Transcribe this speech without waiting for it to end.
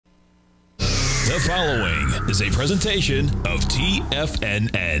The following is a presentation of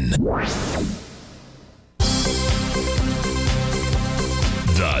TFNN.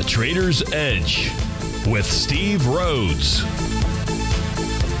 The Trader's Edge with Steve Rhodes.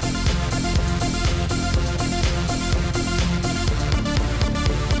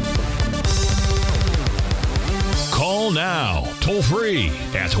 Call now, toll free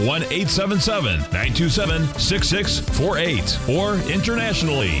at 1-877-927-6648 or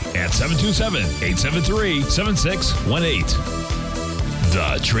internationally at 727-873-7618.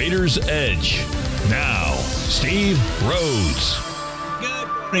 The Trader's Edge. Now, Steve Rhodes. Good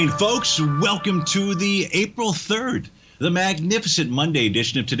morning, folks. Welcome to the April 3rd, the magnificent Monday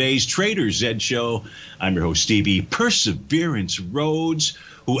edition of today's Trader's Edge show. I'm your host, Stevie Perseverance Rhodes,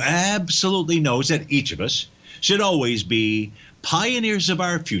 who absolutely knows that each of us should always be pioneers of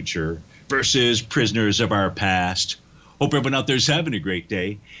our future versus prisoners of our past. Hope everyone out there is having a great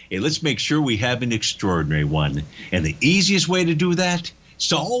day. Hey, let's make sure we have an extraordinary one. And the easiest way to do that is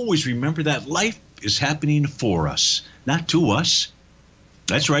to always remember that life is happening for us, not to us.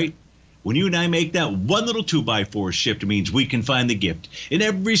 That's right. When you and I make that one little 2x4 shift, it means we can find the gift in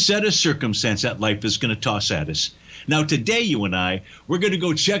every set of circumstance that life is going to toss at us. Now, today, you and I, we're going to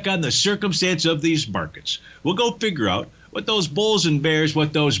go check on the circumstance of these markets. We'll go figure out what those bulls and bears,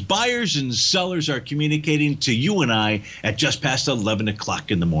 what those buyers and sellers are communicating to you and I at just past 11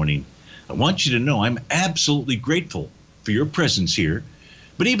 o'clock in the morning. I want you to know I'm absolutely grateful for your presence here.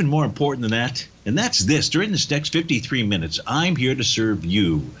 But even more important than that, and that's this, during this next 53 minutes, I'm here to serve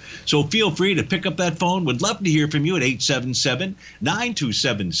you. So feel free to pick up that phone. Would love to hear from you at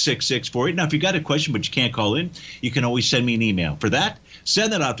 877-927-6648. Now, if you got a question but you can't call in, you can always send me an email. For that,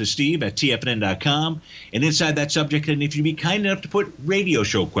 send that out to Steve at TFNN.com. And inside that subject, and if you'd be kind enough to put radio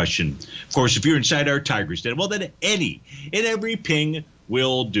show question. Of course, if you're inside our Tigers Den, well, then any and every ping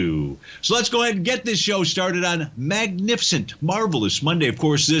will do. So let's go ahead and get this show started on magnificent, marvelous Monday. Of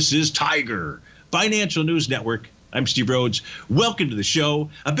course, this is Tiger Financial News Network. I'm Steve Rhodes. Welcome to the show.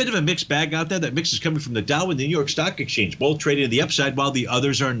 A bit of a mixed bag out there. That mix is coming from the Dow and the New York Stock Exchange, both trading to the upside while the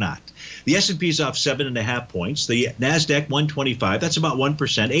others are not. The S&P is off 7.5 points. The NASDAQ 125. That's about 1%.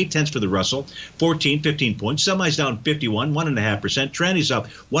 0.8 for the Russell. 15 points. Semis down 51, 1.5%. Trend is up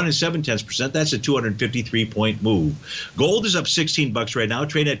 1 7/10%. That's a 253-point move. Gold is up $16 right now,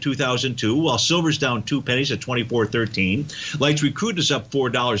 trading at 2002, while silver's down 2 pennies at 24.13. Light sweet crude is up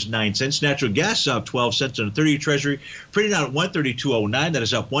 $4.09. Natural gas is up 12 cents on a 30-year Treasury, printed out at 132.09. That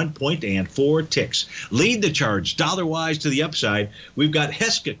is up 1 point and 4 ticks. Lead the charge dollar-wise to the upside. We've got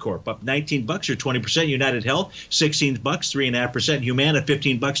Heska Corp up $19 or 20%. United Health $16, 3.5%. Humana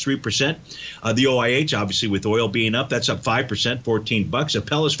 $15, 3%. The OIH, obviously with oil being up, that's up 5%, $14.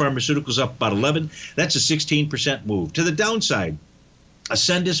 Apellis Pharmaceuticals up about 11. That's a 16% move. To the downside,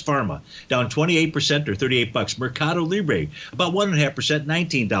 Ascendis Pharma down 28% or $38. Mercado Libre about 1.5%,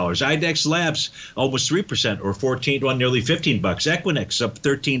 $19. IDEX Labs almost 3% or nearly $15. Equinix up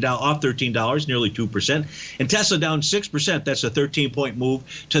off $13, nearly 2%. And Tesla down 6%. That's a 13-point move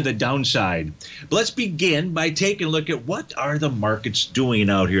to the downside. But let's begin by taking a look at what are the markets doing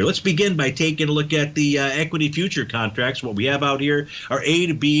out here. Let's begin by taking a look at the equity future contracts. What we have out here are A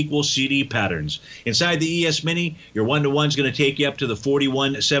to B equals CD patterns. Inside the ES Mini, your 1-to-1 is going to take you up to the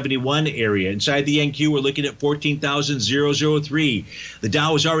 4171 area. Inside the NQ, we're looking at 14,003. The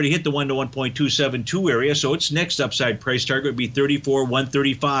Dow has already hit the 1-to-1.272 area, so its next upside price target would be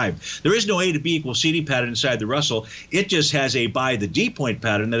 34,135. There is no A to B equals CD pattern inside the Russell. It just has a buy the D point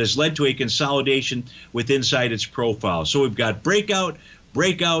pattern that has led to a consolidation with inside its profile. So we've got breakout,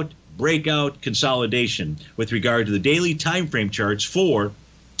 consolidation with regard to the daily time frame charts for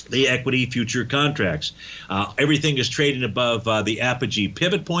the equity future contracts. Everything is trading above the apogee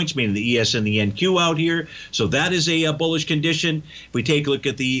pivot points, meaning the ES and the NQ out here. So that is a bullish condition. If we take a look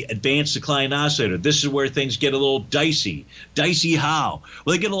at the advanced decline oscillator, this is where things get a little dicey. Dicey how?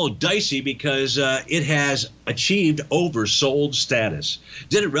 Well, they get a little dicey because it has achieved oversold status.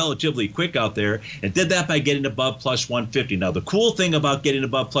 Did it relatively quick out there and did that by getting above plus 150. Now, the cool thing about getting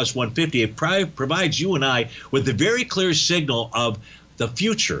above plus 150, it provides you and I with a very clear signal of the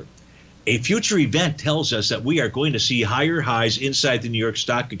future. A future event tells us that we are going to see higher highs inside the New York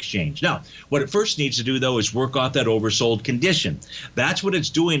Stock Exchange. Now, what it first needs to do, though, is work off that oversold condition. That's what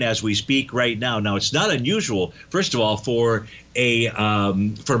it's doing as we speak right now. Now, it's not unusual, first of all, for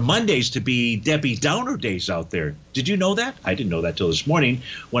for Mondays to be Debbie Downer days out there. Did you know that? I didn't know that till this morning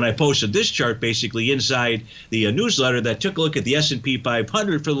when I posted this chart basically inside the newsletter that took a look at the S&P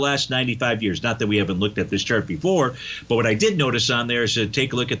 500 for the last 95 years. Not that we haven't looked at this chart before, but what I did notice on there is to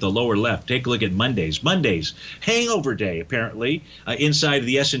take a look at the lower left. Take a look at Mondays. Mondays, hangover day, apparently, inside of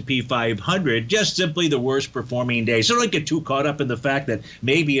the S&P 500, just simply the worst performing day. So don't get too caught up in the fact that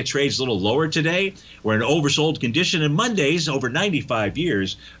maybe it trades a little lower today. We're in an oversold condition, and Mondays over 95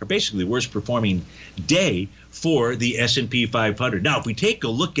 years are basically the worst performing day for the S&P 500. Now, if we take a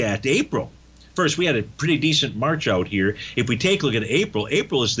look at April, first, we had a pretty decent March out here. If we take a look at April,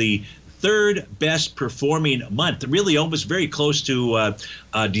 April is the third best performing month, really almost very close to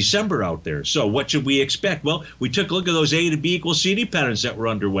December out there. So what should we expect? Well, we took a look at those A to B equals CD patterns that were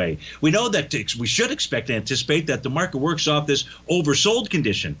underway. We know that we should expect and anticipate that the market works off this oversold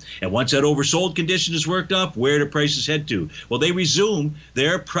condition. And once that oversold condition is worked off, where do prices head to? Well, they resume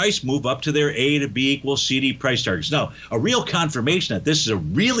their price move up to their A to B equals CD price targets. Now, a real confirmation that this is a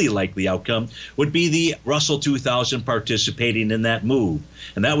really likely outcome would be the Russell 2000 participating in that move.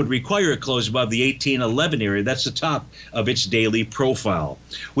 And that would require a close above the 1811 area. That's the top of its daily profile.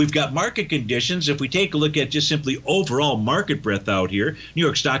 We've got market conditions. If we take a look at just simply overall market breadth out here, New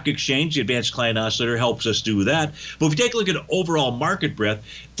York Stock Exchange, the Advanced Client Oscillator helps us do that. But if we take a look at overall market breadth,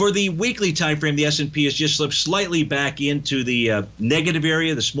 for the weekly time frame, the S&P has just slipped slightly back into the negative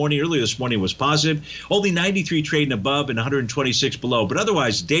area this morning. Earlier this morning was positive. Only 93 trading above and 126 below. But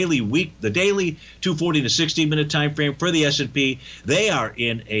otherwise, the daily 240 to 60-minute time frame for the S&P, they are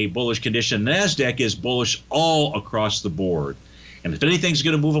in a bullish condition. NASDAQ is bullish all across the board. And if anything's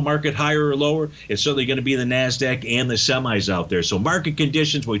going to move a market higher or lower, it's certainly going to be the NASDAQ and the semis out there. So market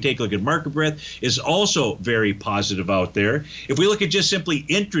conditions, when we take a look at market breadth, is also very positive out there. If we look at just simply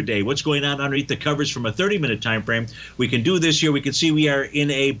intraday, what's going on underneath the covers from a 30-minute time frame, we can do this here. We can see we are in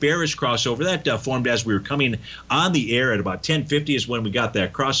a bearish crossover. That formed as we were coming on the air at about 10:50 is when we got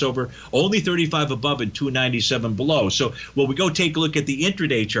that crossover. Only 35 above and 297 below. So when we go take a look at the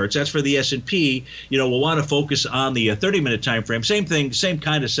intraday charts, that's for the S&P, we'll want to focus on the 30-minute time frame. Same thing, same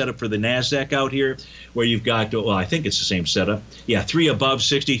kind of setup for the NASDAQ out here, where you've got, well, I think it's the same setup. Yeah, 3 above,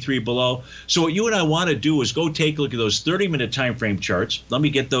 63 below. So what you and I want to do is go take a look at those 30-minute time frame charts. Let me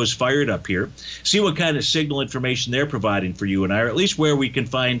get those fired up here. See what kind of signal information they're providing for you and I, or at least where we can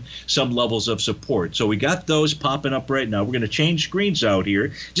find some levels of support. So we got those popping up right now. We're going to change screens out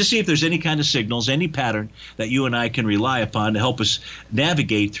here. Just see if there's any kind of signals, any pattern that you and I can rely upon to help us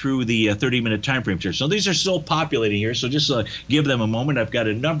navigate through the 30-minute time frame charts. So these are still populating here, so just give them a moment. I've got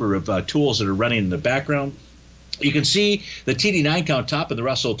a number of tools that are running in the background. You can see the TD9 count top of the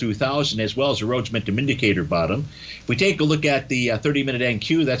Russell 2000 as well as the Rhodes Momentum Indicator bottom. If we take a look at the 30-minute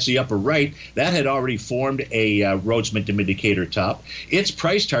NQ, that's the upper right, that had already formed a Rhodes Momentum Indicator top. Its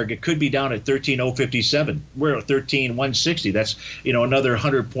price target could be down at 13,057. We're at 13,160. That's another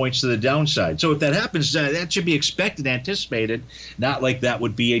 100 points to the downside. So if that happens, that should be expected, anticipated. Not like that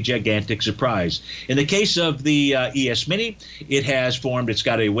would be a gigantic surprise. In the case of the ES Mini, it has formed. It's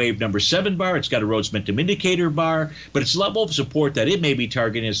got a wave number 7 bar. It's got a Rhodes Momentum Indicator bar. But its level of support that it may be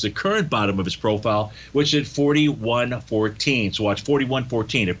targeting is the current bottom of its profile, which is at 41.14. So watch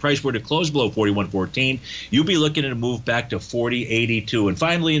 41.14. If price were to close below 41.14, you'll be looking at a move back to 40.82. And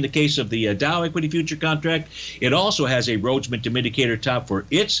finally, in the case of the Dow Equity Future Contract, it also has a Rhodes Momentum Indicator top for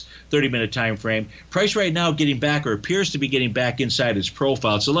its 30-minute time frame. Price right now getting back, or appears to be getting back inside its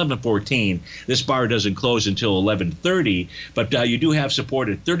profile. It's 11.14. This bar doesn't close until 11.30, but you do have support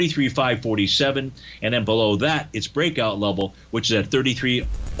at 33.547, and then below that, its breakout level, which is at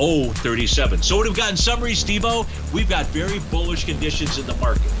 33.037. So what have we got in summary, Steve-O? We've got very bullish conditions in the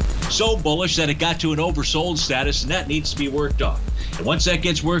market. So bullish that it got to an oversold status, and that needs to be worked off. And once that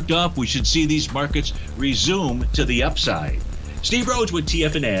gets worked off, we should see these markets resume to the upside. Steve Rhodes with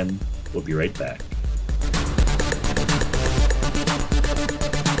TFNN. We'll be right back.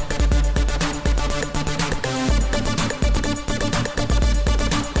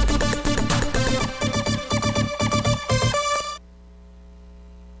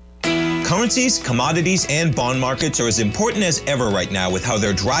 Currencies, commodities, and bond markets are as important as ever right now with how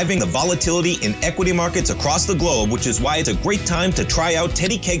they're driving the volatility in equity markets across the globe, which is why it's a great time to try out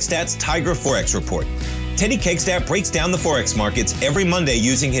Teddy Kegstad's Tiger Forex Report. Teddy Kegstad breaks down the Forex markets every Monday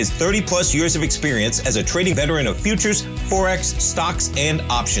using his 30-plus years of experience as a trading veteran of futures, Forex, stocks, and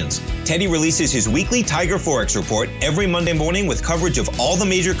options. Teddy releases his weekly Tiger Forex Report every Monday morning with coverage of all the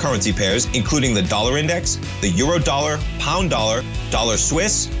major currency pairs, including the dollar index, the euro dollar, pound dollar, dollar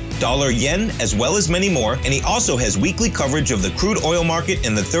Swiss, dollar yen, as well as many more, and he also has weekly coverage of the crude oil market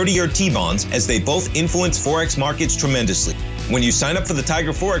and the 30-year T-bonds, as they both influence Forex markets tremendously. When you sign up for the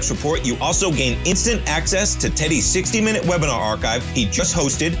Tiger Forex Report, you also gain instant access to Teddy's 60-minute webinar archive he just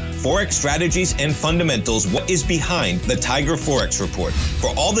hosted, Forex Strategies and Fundamentals, What is Behind the Tiger Forex Report.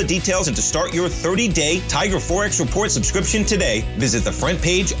 For all the details and to start your 30-day Tiger Forex Report subscription today, visit the front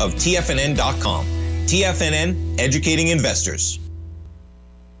page of TFNN.com. TFNN, educating investors.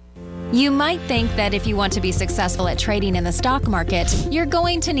 You might think that if you want to be successful at trading in the stock market, you're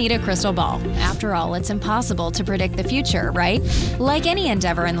going to need a crystal ball. After all, it's impossible to predict the future, right? Like any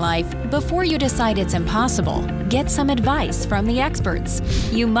endeavor in life, before you decide it's impossible, get some advice from the experts.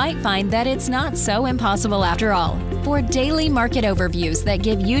 You might find that it's not so impossible after all. For daily market overviews that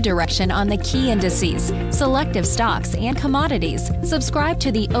give you direction on the key indices, selective stocks, and commodities, subscribe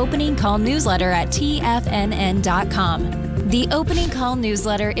to the Opening Call newsletter at TFNN.com. The Opening Call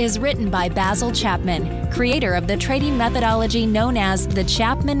newsletter is written by Basil Chapman, creator of the trading methodology known as the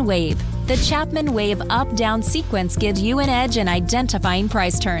Chapman Wave. The Chapman Wave up-down sequence gives you an edge in identifying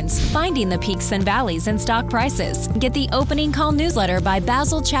price turns, finding the peaks and valleys in stock prices. Get the Opening Call newsletter by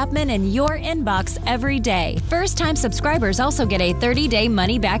Basil Chapman in your inbox every day. First-time subscribers also get a 30-day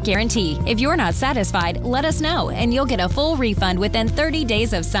money-back guarantee. If you're not satisfied, let us know, and you'll get a full refund within 30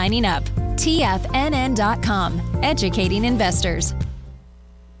 days of signing up. TFNN.com, educating investors.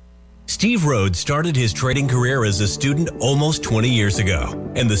 Steve Rhodes started his trading career as a student almost 20 years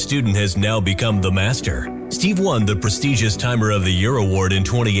ago, and the student has now become the master. Steve won the prestigious Timer of the Year award in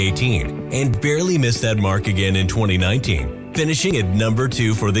 2018 and barely missed that mark again in 2019, finishing at number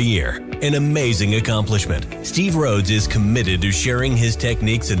 2 for the year. An amazing accomplishment. Steve Rhodes is committed to sharing his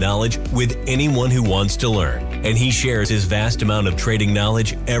techniques and knowledge with anyone who wants to learn, and he shares his vast amount of trading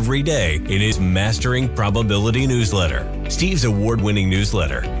knowledge every day in his Mastering Probability newsletter. Steve's award-winning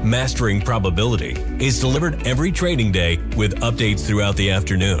newsletter, Mastering Probability, is delivered every trading day with updates throughout the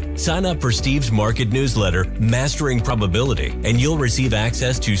afternoon. Sign up for Steve's market newsletter, Mastering Probability, and you'll receive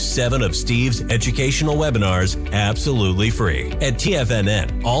access to 7 of Steve's educational webinars absolutely free. At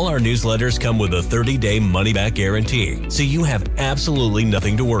TFNN, all our newsletters come with a 30-day money-back guarantee, so you have absolutely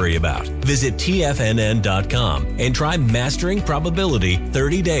nothing to worry about. Visit TFNN.com and try Mastering Probability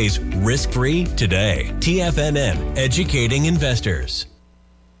 30 days risk-free today. TFNN, educating investors.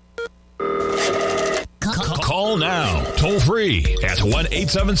 Call now, toll free at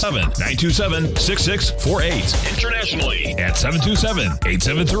 1-877-927-6648. Internationally at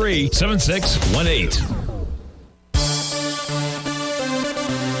 727-873-7618.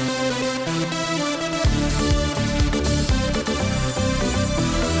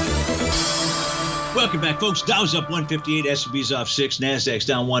 Welcome back, folks. Dow's up 158, S&P's off 6, Nasdaq's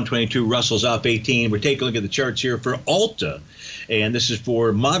down 122, Russell's off 18. We're taking a look at the charts here for Alta, and this is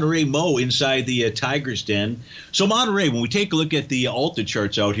for Monterey Mo inside the Tiger's Den. So Monterey, when we take a look at the Alta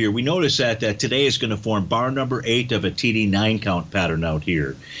charts out here, we notice that today is going to form bar number 8 of a TD9 count pattern out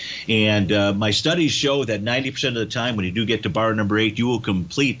here. And my studies show that 90% of the time when you do get to bar number 8, you will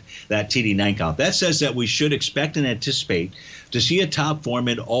complete that TD9 count. That says that we should expect and anticipate to see a top form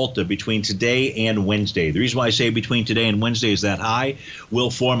in Alta between today and Wednesday. The reason why I say between today and Wednesday is that high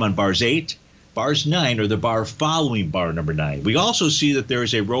will form on bars 8, bars 9, or the bar following bar number 9. We also see that there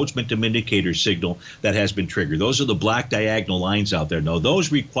is a Rhodes Momentum Indicator signal that has been triggered. Those are the black diagonal lines out there. Now,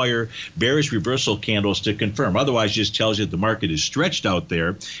 those require bearish reversal candles to confirm. Otherwise, it just tells you that the market is stretched out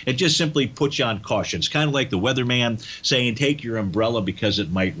there. It just simply puts you on caution. It's kind of like the weatherman saying, take your umbrella because it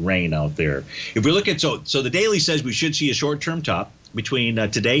might rain out there. If we look at, so the daily says we should see a short-term top between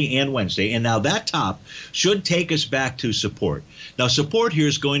today and Wednesday, and now that top should take us back to support. Now, support here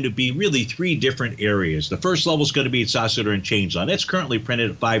is going to be really 3 different areas. The first level is going to be its oscillator and change line. That's currently printed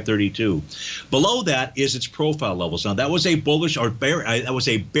at 532. Below that is its profile levels. Now, that was a bullish or that was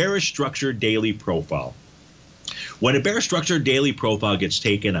a bearish structured daily profile. When a bearish structured daily profile gets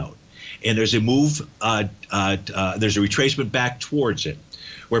taken out, and there's a move, there's a retracement back towards it,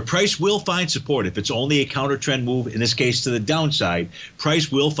 where price will find support. If it's only a counter trend move, in this case to the downside,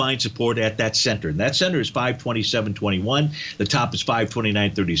 price will find support at that center. And that center is 527.21. The top is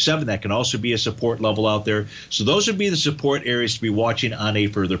 529.37. That can also be a support level out there. So those would be the support areas to be watching on a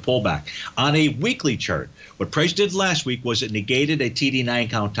further pullback. On a weekly chart, what price did last week was it negated a TD9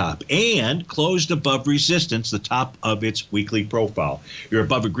 count top and closed above resistance, the top of its weekly profile. You're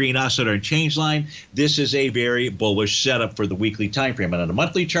above a green oscillator and change line. This is a very bullish setup for the weekly time frame. And on a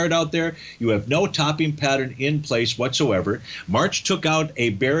monthly chart out there, you have no topping pattern in place whatsoever. March took out a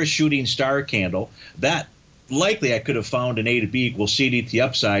bearish shooting star candle. That likely I could have found an A to B equals CD to the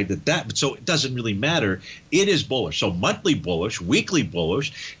upside, so it doesn't really matter. It is bullish. So monthly bullish, weekly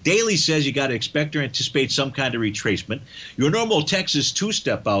bullish. Daily says you got to expect or anticipate some kind of retracement. Your normal Texas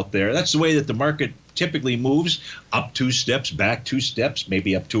two-step out there, that's the way that the market typically moves up 2 steps, back 2 steps,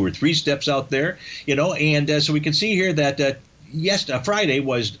 maybe up 2 or 3 steps out there, and so we can see here that Friday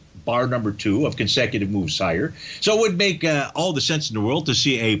was bar number 2 of consecutive moves higher. So it would make all the sense in the world to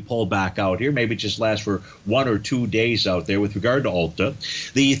see a pullback out here. Maybe it just lasts for 1 or 2 days out there with regard to Alta.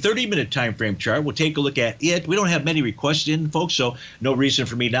 The 30-minute time frame chart, we'll take a look at it. We don't have many requests in, folks, so no reason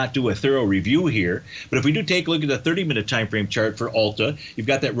for me not to do a thorough review here. But if we do take a look at the 30-minute time frame chart for Alta, you've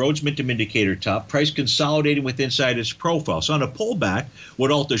got that Rhodes Momentum Indicator top, price consolidating with inside its profile. So on a pullback, what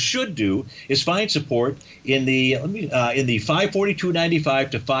Alta should do is find support in the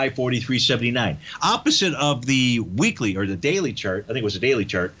 542.95 to 543.79. Opposite of the weekly or the daily chart, I think it was a daily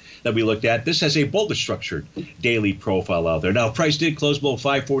chart that we looked at, this has a bolder structured daily profile out there. Now, if price did close below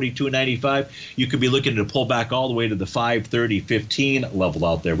 542.95, you could be looking to pull back all the way to the 530.15 level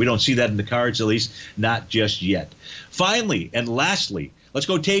out there. We don't see that in the cards, at least not just yet. Finally, and lastly, let's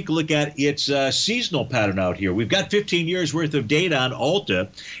go take a look at its seasonal pattern out here. We've got 15 years worth of data on Alta,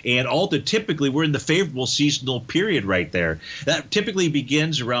 and Alta typically we're in the favorable seasonal period right there. That typically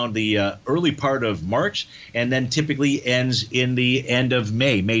begins around the early part of March and then typically ends in the end of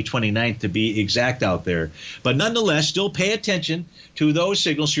May 29th to be exact out there. But nonetheless, still pay attention to those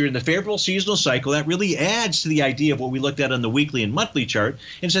signals. You're in the favorable seasonal cycle. That really adds to the idea of what we looked at on the weekly and monthly chart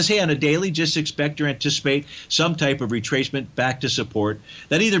and says, hey, on a daily, just expect or anticipate some type of retracement back to support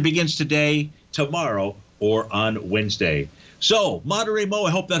that either begins today, tomorrow, or on Wednesday. So, Monterey Mo,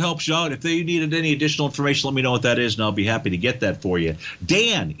 I hope that helps you out. If you needed any additional information, let me know what that is, and I'll be happy to get that for you.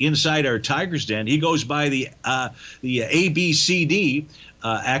 Dan, inside our Tigers Den, he goes by the ABCD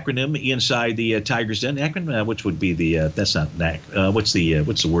acronym inside the Tigers Den. Acronym, which would be the that's not an what's the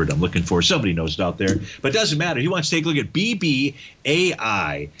word I'm looking for? Somebody knows it out there, but it doesn't matter. He wants to take a look at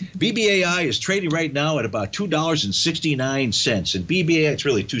BBAI. BBAI is trading right now at about $2.69, and BBAI it's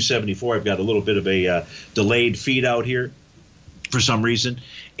really $2.74. I've got a little bit of a delayed feed out here for some reason.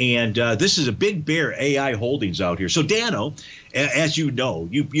 And this is a big bear AI holdings out here. So, Dano, as you know,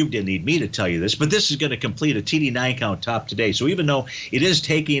 you didn't need me to tell you this, but this is going to complete a TD9 count top today. So even though it is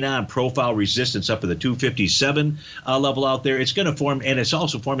taking on profile resistance up at the 257 level out there, it's going to form, and it's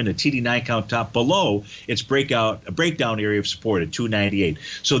also forming a TD9 count top below its breakdown area of support at 298.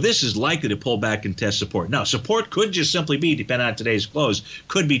 So this is likely to pull back and test support. Now, support could just simply be, depending on today's close,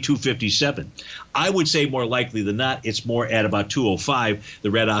 could be 257. I would say more likely than not, it's more at about 205,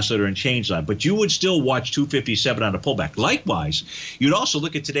 the red oscillator and change line. But you would still watch 257 on a pullback. Likewise, you'd also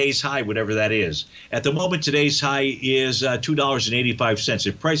look at today's high, whatever that is. At the moment, today's high is $2.85.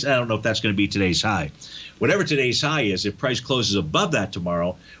 If price, I don't know if that's going to be today's high. Whatever today's high is, if price closes above that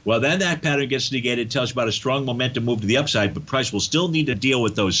tomorrow, well, then that pattern gets negated. It tells you about a strong momentum move to the upside, but price will still need to deal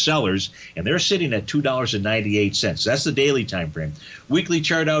with those sellers, and they're sitting at $2.98. That's the daily time frame. Weekly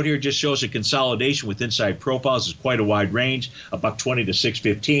chart out here just shows a consolidation with inside profiles. It's quite a wide range, $1.20 to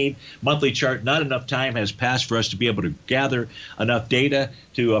 $6.15. Monthly chart, not enough time has passed for us to be able to gather enough data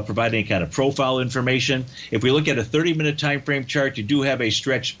to provide any kind of profile information. If we look at a 30-minute time frame chart, you do have a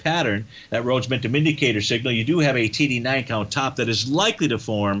stretched pattern, that Rhodes Momentum Indicator signal. You do have a TD9 count top that is likely to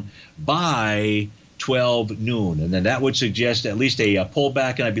form by 12 noon, and then that would suggest at least a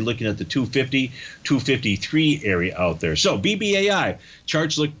pullback, and I'd be looking at the 250, 253 area out there. So BBAI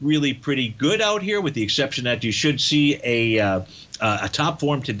charts look really pretty good out here, with the exception that you should see a top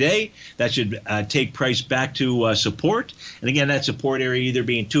form today that should take price back to support. And again, that support area either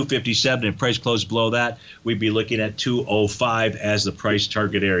being 257, and price closed below that, we'd be looking at 205 as the price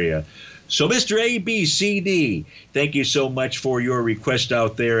target area. So, Mr. ABCD, thank you so much for your request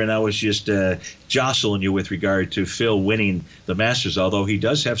out there. And I was just jostling you with regard to Phil winning the Masters, although he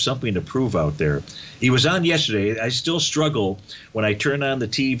does have something to prove out there. He was on yesterday. I still struggle when I turn on the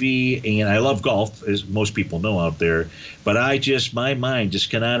TV, and I love golf, as most people know out there, but my mind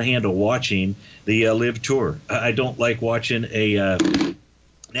just cannot handle watching the Live Tour. I don't like watching a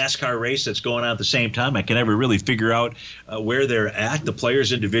NASCAR race that's going on at the same time. I can never really figure out where they're at, the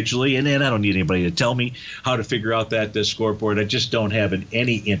players individually, and then I don't need anybody to tell me how to figure out that scoreboard. I just don't have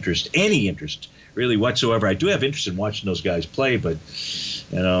any interest really whatsoever. I do have interest in watching those guys play, but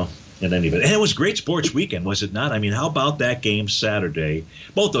in any event. And it was a great sports weekend, was it not? I mean, how about that game Saturday?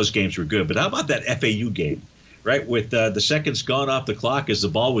 Both those games were good, but how about that FAU game? Right, with the seconds gone off the clock as the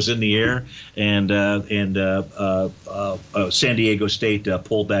ball was in the air, and San Diego State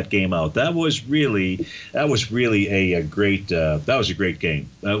pulled that game out. That was really a great. That was a great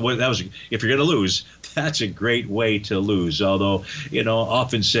game. If you're going to lose, That's a great way to lose. Although,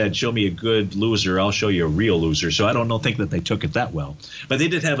 often said, show me a good loser, I'll show you a real loser. So I don't think that they took it that well. But they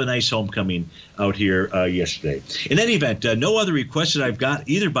did have a nice homecoming out here yesterday. In any event, no other requests that I've got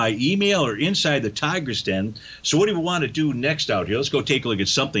either by email or inside the Tigers Den. So what do we want to do next out here? Let's go take a look at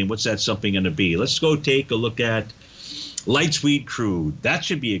something. What's that something going to be? Let's go take a look at light sweet crude. That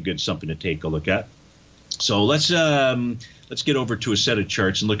should be a good something to take a look at. So let's get over to a set of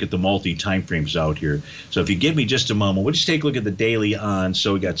charts and look at the multi time frames out here. So if you give me just a moment, we'll just take a look at the daily on.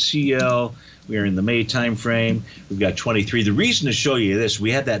 So we got CL. We are in the May time frame. We've got 23. The reason to show you this,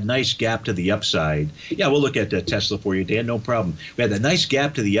 we had that nice gap to the upside. Yeah, we'll look at Tesla for you, Dan. No problem. We had that nice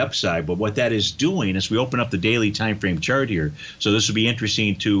gap to the upside, but what that is doing is we open up the daily time frame chart here. So this will be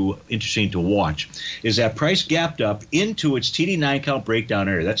interesting to watch. Is that price gapped up into its TD9 count breakdown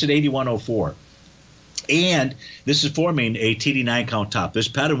area? That's at 8104. And this is forming a TD9 count top. This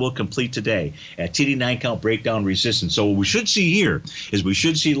pattern will complete today at TD9 count breakdown resistance. So what we should see here is we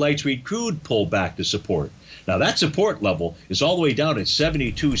should see light sweet crude pull back to support. Now that support level is all the way down at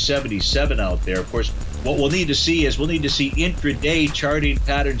 72.77 out there. Of course, what we'll need to see is intraday charting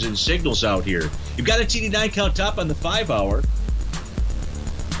patterns and signals out here. You've got a TD9 count top on the 5-hour.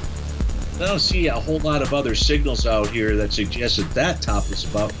 I don't see a whole lot of other signals out here that suggest that top is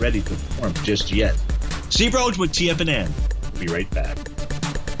about ready to form just yet. Steve Rhodes with TFNN. We'll be right back.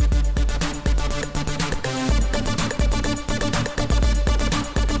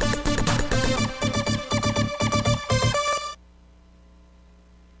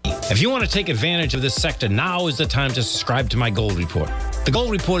 If you want to take advantage of this sector, now is the time to subscribe to my Gold Report. The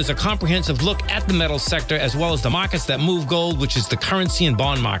Gold Report is a comprehensive look at the metal sector as well as the markets that move gold, which is the currency and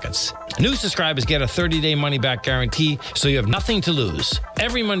bond markets. New subscribers get a 30-day money-back guarantee, so you have nothing to lose.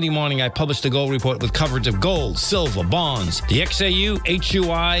 Every Monday morning, I publish the Gold Report with coverage of gold, silver, bonds, the XAU,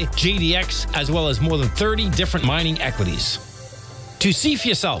 HUI, JDX, as well as more than 30 different mining equities. To see for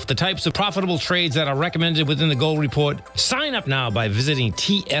yourself the types of profitable trades that are recommended within the Gold Report, sign up now by visiting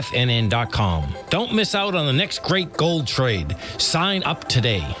TFNN.com. Don't miss out on the next great gold trade. Sign up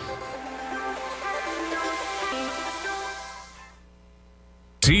today.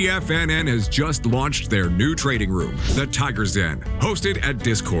 TFNN has just launched their new trading room, the Tigers Den, hosted at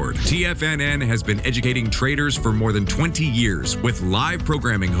Discord. TFNN has been educating traders for more than 20 years with live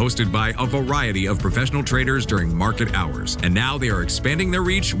programming hosted by a variety of professional traders during market hours. And now they are expanding their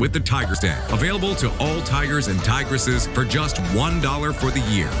reach with the Tigers Den, available to all Tigers and Tigresses for just $1 for the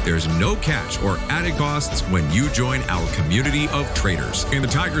year. There's no catch or added costs when you join our community of traders. In the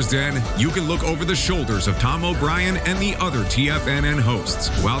Tigers Den, you can look over the shoulders of Tom O'Brien and the other TFNN hosts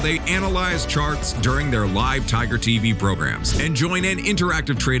while they analyze charts during their live Tiger TV programs, and join an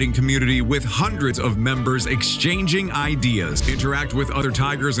interactive trading community with hundreds of members exchanging ideas. Interact with other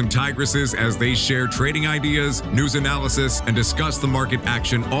Tigers and Tigresses as they share trading ideas, news analysis, and discuss the market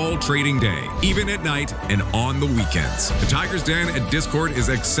action all trading day, even at night and on the weekends. The Tigers Den at Discord is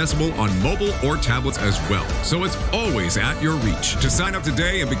accessible on mobile or tablets as well, so it's always at your reach. To sign up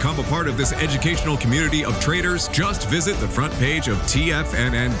today and become a part of this educational community of traders, just visit the front page of TFNN.com.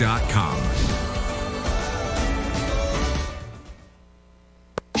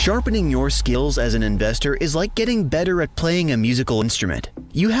 Sharpening your skills as an investor is like getting better at playing a musical instrument.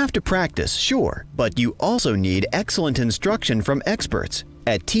 You have to practice, sure, but you also need excellent instruction from experts.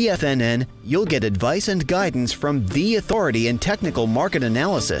 At TFNN, you'll get advice and guidance from the authority in technical market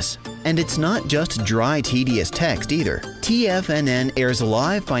analysis. And it's not just dry, tedious text either. TFNN airs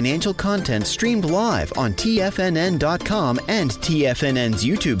live financial content streamed live on TFNN.com and TFNN's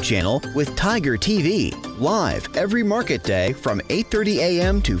YouTube channel with Tiger TV, live every market day from 8:30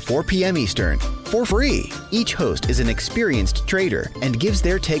 a.m. to 4 p.m. Eastern, for free. Each host is an experienced trader and gives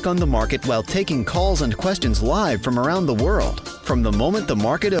their take on the market while taking calls and questions live from around the world. From the moment the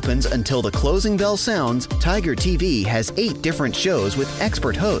market opens until the closing bell sounds, Tiger TV has 8 different shows with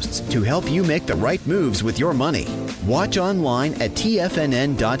expert hosts to help you make the right moves with your money. Watch online at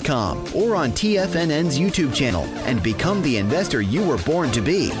TFNN.com or on TFNN's YouTube channel and become the investor you were born to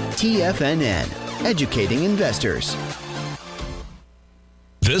be. TFNN, educating investors.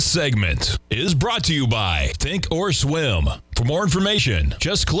 This segment is brought to you by Thinkorswim. For more information,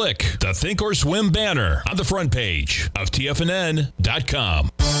 just click the Thinkorswim banner on the front page of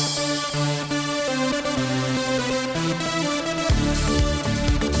TFNN.com.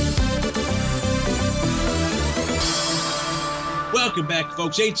 Welcome back,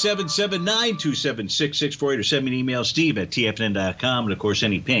 folks. 877-927-6648 or send me an email, Steve at TFNN.com. And, of course,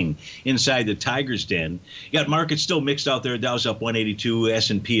 any ping inside the Tigers Den. You got markets still mixed out there. Dow's up 182.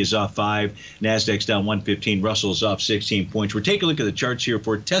 S&P is off 5. NASDAQ's down 115. Russell's off 16 points. We're taking a look at the charts here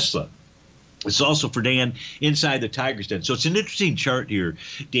for Tesla. It's also for Dan inside the Tiger's Den. So it's an interesting chart here,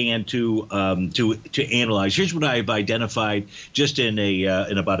 Dan, to analyze. Here's what I've identified just in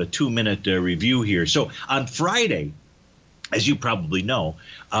about a 2-minute review here. So on Friday, as you probably know,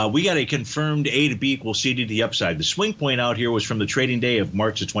 we got a confirmed A to B equals C to the upside. The swing point out here was from the trading day of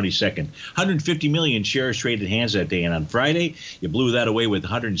March the 22nd. 150 million shares traded hands that day, and on Friday, you blew that away with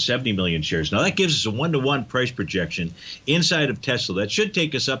 170 million shares. Now, that gives us a 1-to-1 price projection inside of Tesla. That should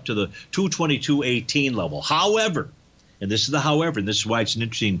take us up to the 222.18 level. However, and this is the however, and this is why it's an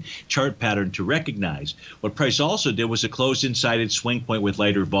interesting chart pattern to recognize. What price also did was a closed inside its swing point with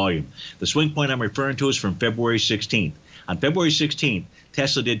lighter volume. The swing point I'm referring to is from February 16th. On February 16th,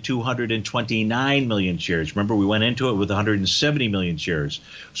 Tesla did 229 million shares. Remember, we went into it with 170 million shares.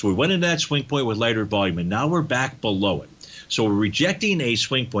 So we went into that swing point with lighter volume, and now we're back below it. So we're rejecting a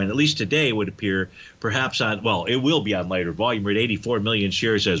swing point, at least today it would appear, perhaps on, well, it will be on lighter volume. We're at 84 million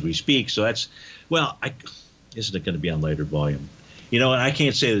shares as we speak. So that's, well, isn't it going to be on lighter volume? You know, and I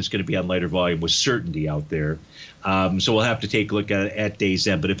can't say that it's going to be on lighter volume with certainty out there. So we'll have to take a look at it at day's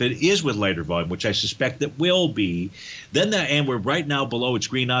end. But if it is with lighter volume, which I suspect it will be, then and we're right now below its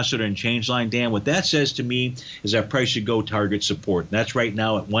green oscillator and change line, Dan, what that says to me is that price should go target support. And that's right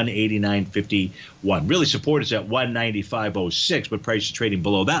now at 189.51. Really, support is at 195.06, but price is trading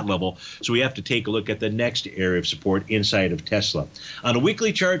below that level. So we have to take a look at the next area of support inside of Tesla. On a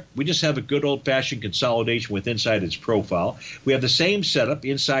weekly chart, we just have a good old-fashioned consolidation with inside its profile. We have the same setup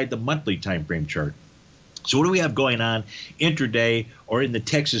inside the monthly time frame chart. So what do we have going on intraday or in the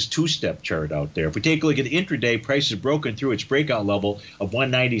Texas two-step chart out there? If we take a look at intraday, price has broken through its breakout level of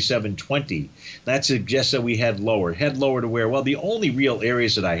 197.20. That suggests that we head lower. Head lower to where? Well, the only real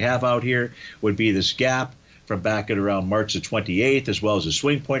areas that I have out here would be this gap from back at around March the 28th, as well as a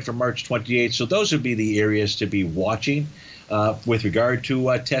swing point from March 28th. So those would be the areas to be watching. With regard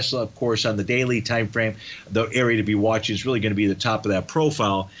to Tesla, of course, on the daily time frame, the area to be watching is really going to be the top of that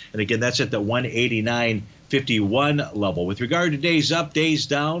profile. And again, that's at the 189.51 level. With regard to days up, days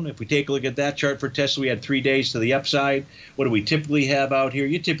down, if we take a look at that chart for Tesla, we had 3 days to the upside. What do we typically have out here?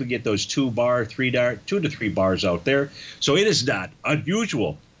 You typically get those 2 to 3 bars out there. So it is not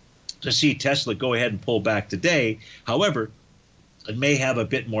unusual to see Tesla go ahead and pull back today. However, it may have a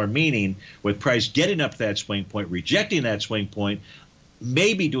bit more meaning with price getting up to that swing point, rejecting that swing point,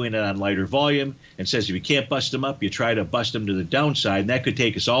 maybe doing it on lighter volume, and says if you can't bust them up, you try to bust them to the downside, and that could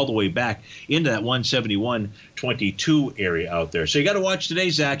take us all the way back into that 171.22 area out there. So you got to watch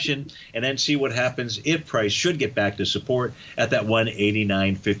today's action and then see what happens if price should get back to support at that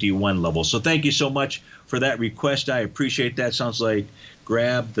 189.51 level. So thank you so much for that request. I appreciate that. Sounds like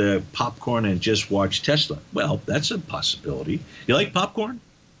grab the popcorn and just watch Tesla. Well, that's a possibility. You like popcorn?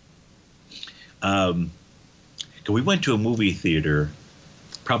 We went to a movie theater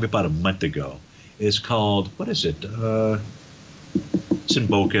probably about a month ago. It's called, what is it? It's in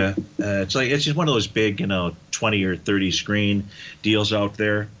Boca. It's just one of those big, 20 or 30 screen deals out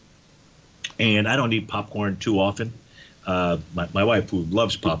there. And I don't eat popcorn too often. My wife, who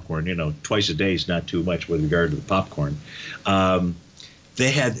loves popcorn, twice a day is not too much with regard to the popcorn.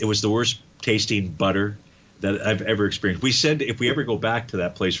 It was the worst tasting butter that I've ever experienced. We said if we ever go back to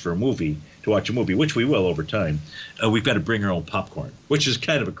that place for to watch a movie, which we will over time, we've got to bring our own popcorn, which is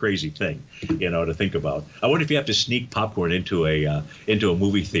kind of a crazy thing, to think about. I wonder if you have to sneak popcorn into a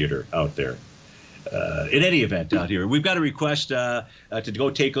movie theater out there. In any event out here, we've got a request to go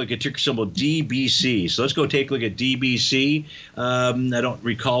take a look at ticker symbol DBC. So let's go take a look at DBC. I don't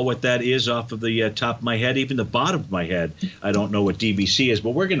recall what that is off of the top of my head, even the bottom of my head. I don't know what DBC is, but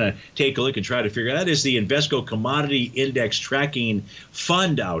we're going to take a look and try to figure out. That is the Invesco Commodity Index Tracking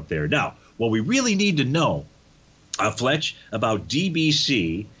Fund out there. Now, what we really need to know, Fletch, about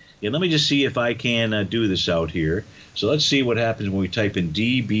DBC, and let me just see if I can do this out here. So let's see what happens when we type in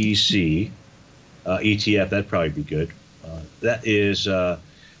DBC. ETF, that'd probably be good. That is, what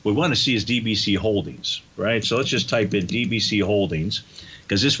we want to see is DBC Holdings, right? So let's just type in DBC Holdings,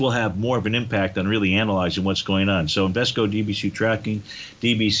 because this will have more of an impact on really analyzing what's going on. So Invesco DBC Tracking,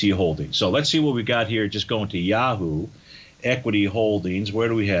 DBC Holdings. So let's see what we got here. Just going to Yahoo, Equity Holdings. Where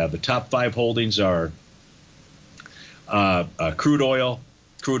do we have? The top 5 holdings are crude oil,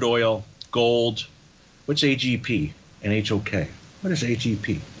 gold. What's AGP and HOK? What is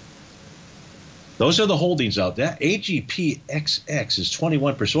AGP? Those are the holdings out there. AGPXX is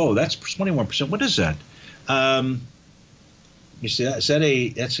 21%. Oh, that's 21%. What is that? You see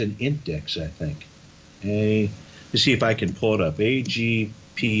that? That's an index, I think. Let's see if I can pull it up.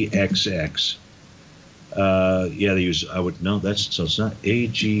 AGPXX. Yeah, they use. So it's not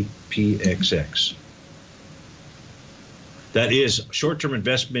AGPXX. That is short-term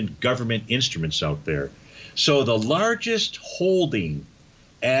investment government instruments out there. So the largest holding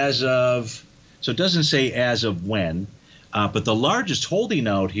as of, so it doesn't say as of when, but the largest holding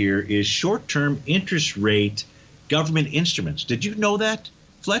out here is short-term interest rate government instruments. Did you know that,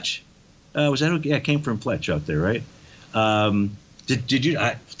 Fletch? Was that okay? Yeah, it came from Fletch out there, right? Did you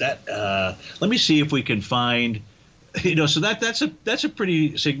let me see if we can find, so that's a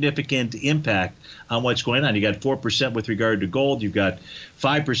pretty significant impact on what's going on. You got 4% with regard to gold. You've got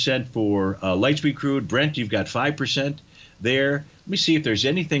 5% for light sweet crude. Brent, you've got 5% there. Let me see if there's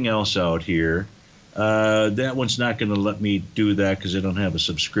anything else out here. That one's not going to let me do that because I don't have a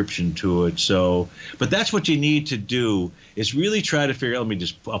subscription to it. So, but that's what you need to do is really try to figure out.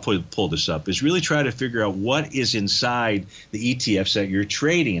 I'll pull this up. Is really try to figure out what is inside the ETFs that you're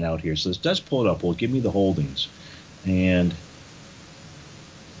trading out here. So this does pull it up. Well, give me the holdings, and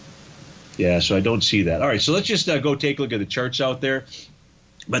yeah, so I don't see that. All right, so let's just go take a look at the charts out there.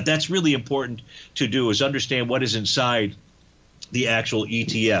 But that's really important to do is understand what is inside the actual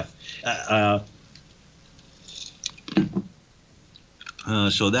ETF.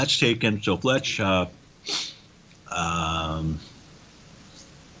 So that's taken. So Fletch, yeah.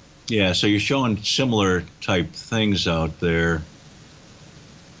 So you're showing similar type things out there.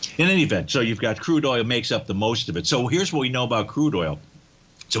 In any event, so you've got crude oil makes up the most of it. So here's what we know about crude oil.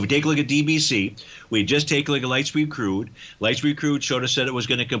 So we take a look at DBC. We just take a look at light sweet crude. Light sweet crude showed us that it was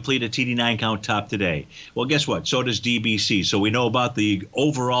going to complete a TD9 count top today. Well, guess what? So does DBC. So we know about the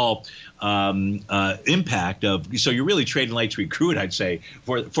overall impact of. So you're really trading light sweet crude, I'd say,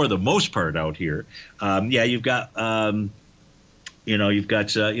 for the most part out here. Yeah, you've got. You've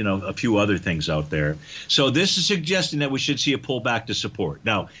got a few other things out there. So this is suggesting that we should see a pullback to support.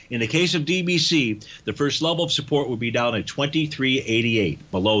 Now, in the case of DBC, the first level of support would be down at 23.88.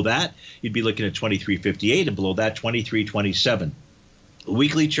 Below that, you'd be looking at 23.58, and below that, 23.27. The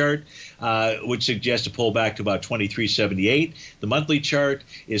weekly chart would suggest a pullback to about 23.78. The monthly chart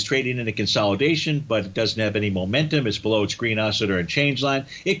is trading in a consolidation, but it doesn't have any momentum. It's below its green oscillator and change line.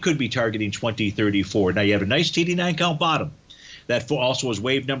 It could be targeting 20.34. Now, you have a nice TD9 count bottom. That also was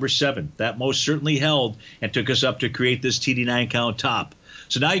wave number 7. That most certainly held and took us up to create this TD9 count top.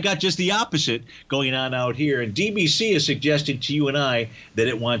 So now you got just the opposite going on out here. And DBC is suggesting to you and I that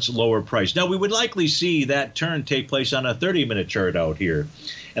it wants lower price. Now, we would likely see that turn take place on a 30-minute chart out here.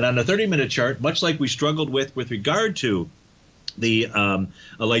 And on the 30-minute chart, much like we struggled with regard to the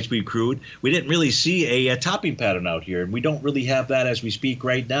light sweet crude, we didn't really see a topping pattern out here, and we don't really have that as we speak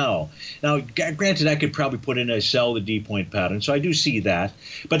right now. Now, granted, I could probably put in a sell the D point pattern, so I do see that.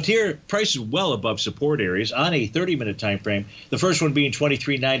 But here, price is well above support areas on a 30-minute time frame. The first one being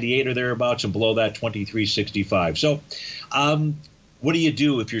 23.98 or thereabouts, and below that 23.65. So, what do you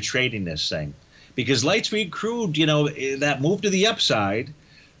do if you're trading this thing? Because light sweet crude, that move to the upside,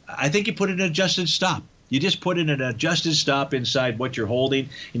 I think you put in an adjusted stop. You just put in an adjusted stop inside what you're holding,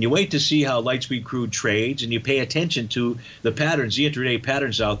 and you wait to see how light sweet crude trades, and you pay attention to the patterns, the intraday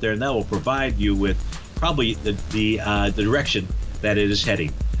patterns out there, and that will provide you with probably the direction that it is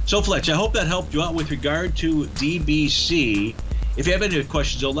heading. So, Fletch, I hope that helped you out with regard to DBC. If you have any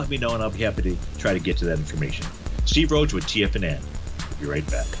questions, though, let me know, and I'll be happy to try to get to that information. Steve Rhodes with TFNN. Be right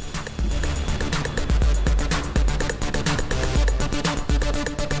back.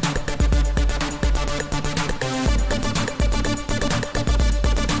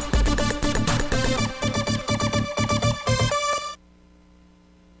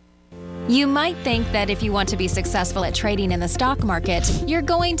 You might think that if you want to be successful at trading in the stock market, you're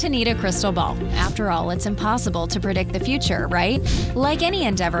going to need a crystal ball. After all, it's impossible to predict the future, right? Like any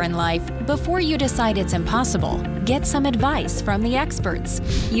endeavor in life, before you decide it's impossible, get some advice from the experts.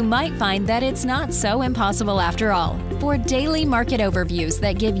 You might find that it's not so impossible after all. For daily market overviews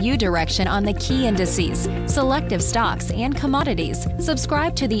that give you direction on the key indices, selective stocks, and commodities,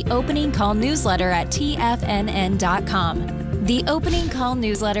 subscribe to the Opening Call newsletter at TFNN.com. The Opening Call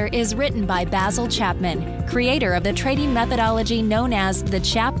newsletter is written by Basil Chapman, creator of the trading methodology known as the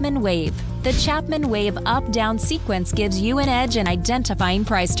Chapman Wave. The Chapman Wave up-down sequence gives you an edge in identifying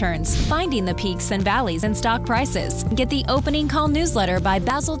price turns, finding the peaks and valleys in stock prices. Get the Opening Call newsletter by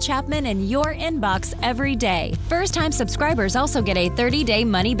Basil Chapman in your inbox every day. First-time subscribers also get a 30-day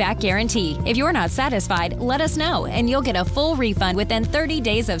money-back guarantee. If you're not satisfied, let us know, and you'll get a full refund within 30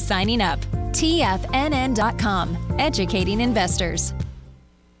 days of signing up. TFNN.com, educating investors.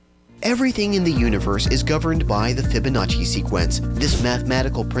 Everything in the universe is governed by the Fibonacci sequence. This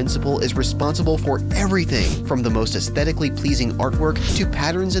mathematical principle is responsible for everything from the most aesthetically pleasing artwork to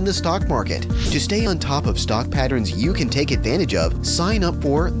patterns in the stock market. To stay on top of stock patterns you can take advantage of, sign up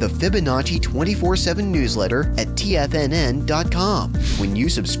for the Fibonacci 24/7 newsletter at TFNN.com. When you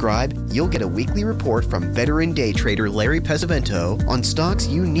subscribe, you'll get a weekly report from veteran day trader Larry Pesavento on stocks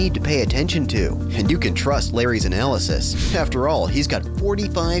you need to pay attention to. And you can trust Larry's analysis. After all, he's got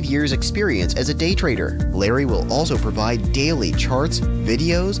 45 years experience as a day trader. Larry will also provide daily charts,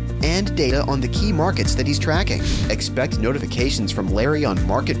 videos, and data on the key markets that he's tracking. Expect notifications from Larry on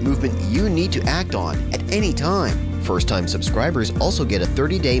market movement you need to act on at any time. First-time subscribers also get a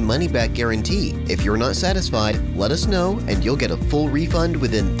 30-day money-back guarantee. If you're not satisfied, let us know and you'll get a full refund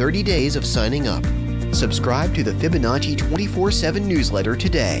within 30 days of signing up. Subscribe to the Fibonacci 24/7 newsletter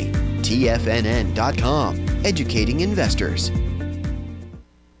today. TFNN.com, educating investors.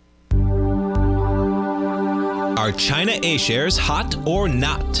 Are China A-shares hot or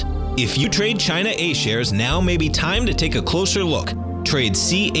not? If you trade China A-shares, now may be time to take a closer look. Trade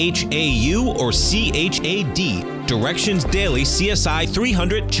CHAU or CHAD, Directions Daily CSI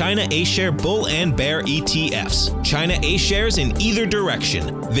 300 China A-share Bull and Bear ETFs. China A-shares in either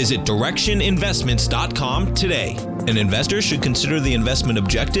direction. Visit directioninvestments.com today. An investor should consider the investment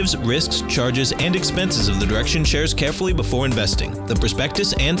objectives, risks, charges, and expenses of the Direction shares carefully before investing. The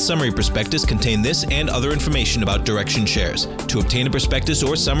prospectus and summary prospectus contain this and other information about Direction shares. To obtain a prospectus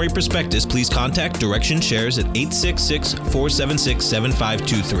or summary prospectus, please contact Direction shares at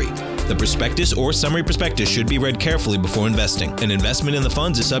 866-476-7523. The prospectus or summary prospectus should be read carefully before investing. An investment in the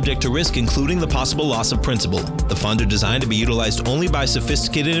funds is subject to risk, including the possible loss of principal. The funds are designed to be utilized only by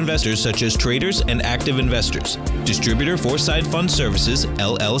sophisticated investors such as traders and active investors. Distributor Foreside Fund Services,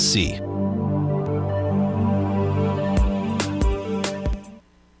 LLC.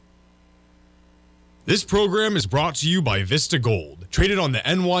 This program is brought to you by Vista Gold, traded on the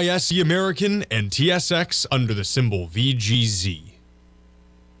NYSE American and TSX under the symbol VGZ.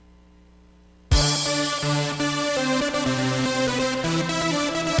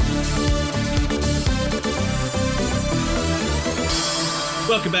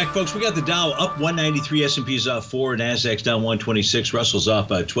 Welcome back, folks. We got the Dow up 193, S&P's up 4, NASDAQ's down 126, Russell's off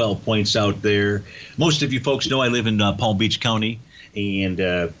 12 points out there. Most of you folks know I live in Palm Beach County, and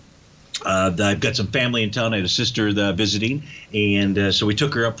I've got some family in town. I had a sister visiting, and so we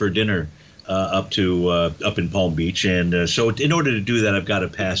took her up for dinner up in Palm Beach. And so in order to do that, I've got to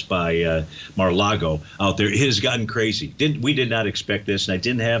pass by Mar-a-Lago out there. It has gotten crazy. We did not expect this, and I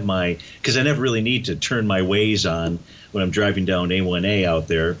didn't have because I never really need to turn my ways on when I'm driving down A1A out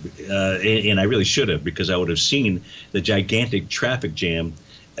there, and I really should have, because I would have seen the gigantic traffic jam.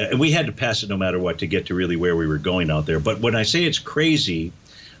 And we had to pass it no matter what to get to really where we were going out there. But when I say it's crazy,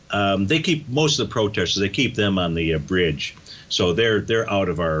 they keep most of the protesters. They keep them on the bridge, so they're out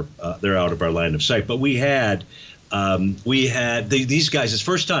of our line of sight. But we had these guys. It's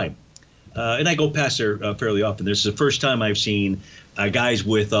first time, and I go past there fairly often. This is the first time I've seen guys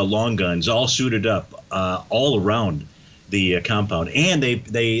with long guns, all suited up, all around the compound, and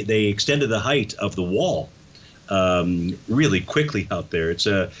they extended the height of the wall really quickly out there. It's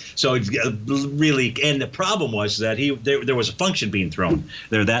really, and the problem was that there was a function being thrown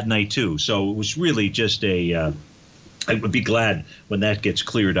there that night too. So it was really just I would be glad when that gets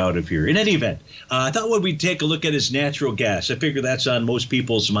cleared out of here. In any event, I thought what we'd take a look at is natural gas. I figure that's on most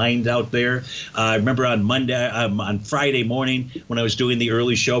people's mind out there. I remember on Friday morning when I was doing the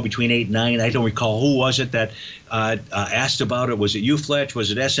early show between 8 and 9, I don't recall who was it that asked about it. Was it you, Fletch?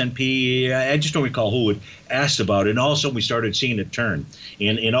 Was it S&P? I just don't recall who had asked about it. And all of a sudden we started seeing it turn.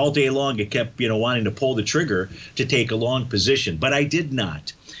 And all day long it kept wanting to pull the trigger to take a long position. But I did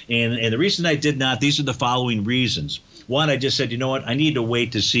not. And the reason I did not, these are the following reasons. One, I just said, you know what, I need to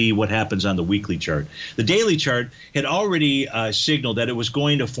wait to see what happens on the weekly chart. The daily chart had already signaled that it was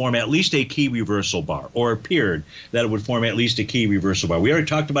going to form at least a key reversal bar, or appeared that it would form at least a key reversal bar. We already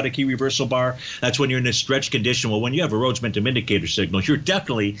talked about a key reversal bar. That's when you're in a stretch condition. Well, when you have a Rhodes Momentum Indicator signal, you're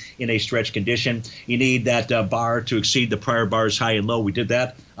definitely in a stretch condition. You need that bar to exceed the prior bars high and low. We did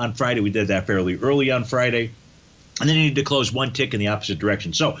that on Friday. We did that fairly early on Friday. And then you need to close one tick in the opposite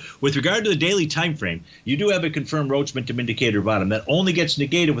direction. So with regard to the daily time frame, you do have a confirmed Rhodes Momentum Indicator bottom. That only gets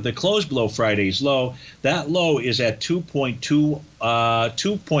negated with a close below Friday's low. That low is at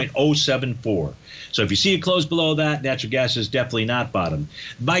 2.074. So if you see a close below that, natural gas is definitely not bottom.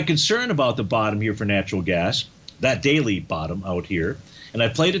 My concern about the bottom here for natural gas that daily bottom out here. And I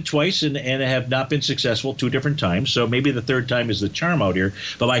played it twice and I have not been successful 2 different times. So maybe the third time is the charm out here.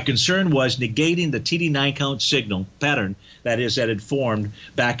 But my concern was negating the TD9 count signal pattern that had formed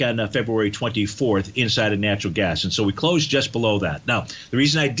back on February 24th inside of natural gas. And so we closed just below that. Now, the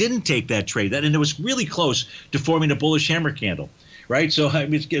reason I didn't take that trade, and it was really close to forming a bullish hammer candle. Right, so I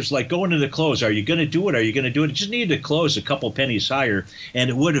mean, it's like going to the close. Are you going to do it? Are you going to do it? It just needed to close a couple pennies higher, and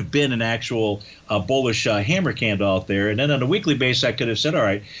it would have been an actual bullish hammer candle out there. And then on a weekly basis, I could have said, all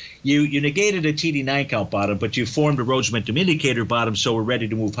right, you negated a TD9 count bottom, but you formed a Rhodes momentum indicator bottom, so we're ready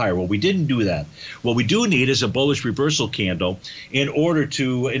to move higher. Well, we didn't do that. What we do need is a bullish reversal candle in order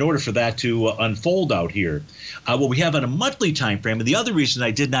for that to unfold out here. What we have on a monthly time frame, and the other reason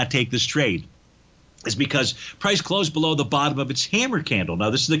I did not take this trade is because price closed below the bottom of its hammer candle.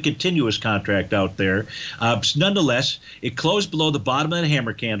 Now, this is the continuous contract out there. Nonetheless, it closed below the bottom of that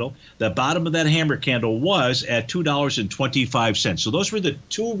hammer candle. The bottom of that hammer candle was at $2.25. So those were the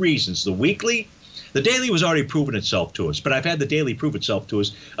 2 reasons. The weekly, the daily was already proven itself to us, but I've had the daily prove itself to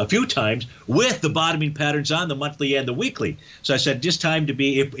us a few times with the bottoming patterns on the monthly and the weekly. So I said, just time to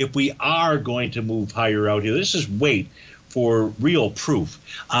be, if we are going to move higher out here, this is wait for real proof.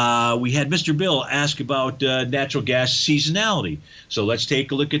 We had Mr. Bill ask about natural gas seasonality. So let's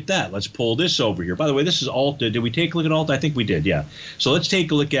take a look at that. Let's pull this over here. By the way, this is Alta. Did we take a look at Alta? I think we did, yeah. So let's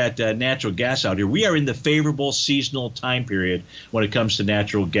take a look at natural gas out here. We are in the favorable seasonal time period when it comes to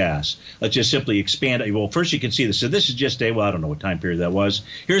natural gas. Let's just simply expand it. Well, first you can see this. So this is just I don't know what time period that was.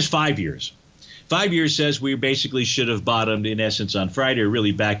 Here's 5 years. 5 years says we basically should have bottomed, in essence, on Friday, or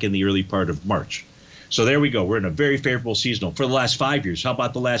really back in the early part of March. So there we go. We're in a very favorable seasonal for the last 5 years. How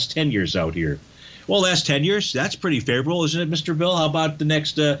about the last 10 years out here? Well, last 10 years, that's pretty favorable, isn't it, Mr. Bill? How about the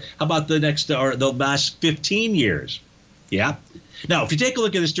next or the last 15 years? Yeah. Now, if you take a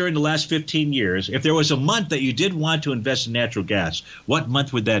look at this during the last 15 years, if there was a month that you did want to invest in natural gas, what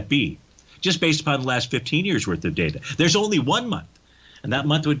month would that be? Just based upon the last 15 years worth of data. There's only 1 month, and that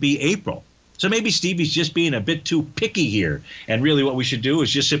month would be April. So maybe Stevie's just being a bit too picky here. And really what we should do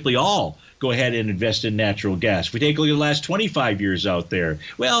is just simply all go ahead and invest in natural gas. If we take a look at the last 25 years out there,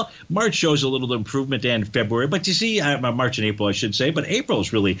 well, March shows a little improvement and February. But you see, March and April, I should say, but April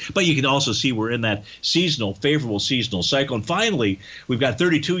is really, but you can also see we're in that favorable seasonal cycle. And finally, we've got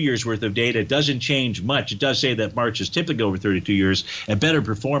 32 years worth of data. It doesn't change much. It does say that March is typically over 32 years, a better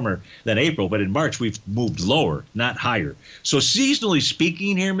performer than April. But in March, we've moved lower, not higher. So seasonally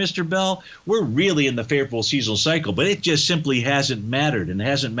speaking here, Mr. Bell, we're really in the favorable seasonal cycle, but it just simply hasn't mattered, and it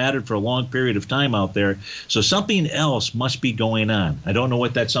hasn't mattered for a long period of time out there. So something else must be going on. I don't know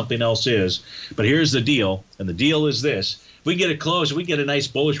what that something else is, but here's the deal, and the deal is this. If we get it closed, we get a nice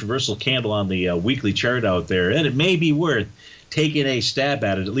bullish reversal candle on the weekly chart out there, and it may be worth taking a stab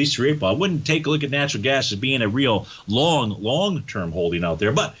at it, at least for April. I wouldn't take a look at natural gas as being a real long-term holding out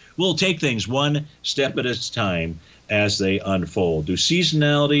there, but we'll take things one step at a time as they unfold. Do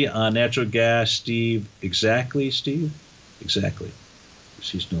seasonality on natural gas, Steve? Exactly, Steve? Exactly.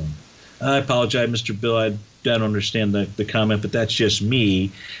 Seasonal. I apologize, Mr. Bill. I don't understand the comment, but that's just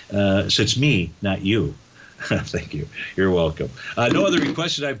me. So it's me, not you. Thank you. You're welcome. No other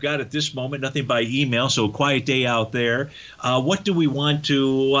requests that I've got at this moment. Nothing by email. So a quiet day out there. What do we want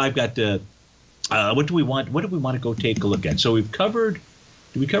to? I've got to. What do we want? What do we want to go take a look at? So we've covered.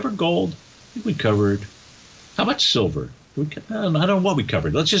 Did we cover gold? I think we covered. How much silver? I don't know what we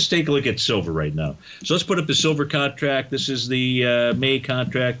covered. Let's just take a look at silver right now. So let's put up the silver contract. This is the May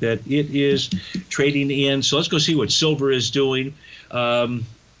contract that it is trading in. So let's go see what silver is doing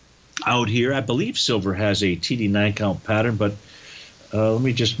out here. I believe silver has a TD9 count pattern, but let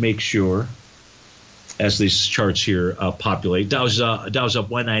me just make sure as these charts here populate. Dow's up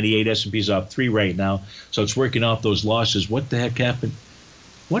 198, S&P's up 3 right now. So it's working off those losses. What the heck happened?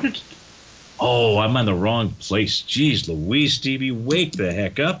 Oh, I'm on the wrong place. Jeez Louise, Stevie, wake the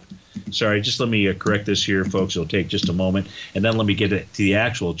heck up. Sorry, just let me correct this here, folks. It'll take just a moment. And then let me get it to the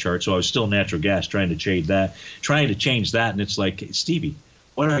actual chart. So I was still natural gas trying to change that. And it's like, Stevie,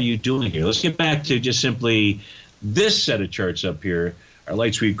 what are you doing here? Let's get back to just simply this set of charts up here. Our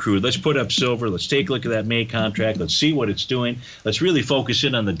light sweet crude. Let's put up silver. Let's take a look at that May contract. Let's see what it's doing. Let's really focus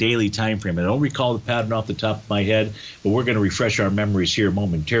in on the daily time frame. I don't recall the pattern off the top of my head, but we're going to refresh our memories here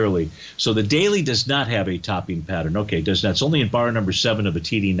momentarily. So the daily does not have a topping pattern. Okay, it does not. It's only in bar number 7 of the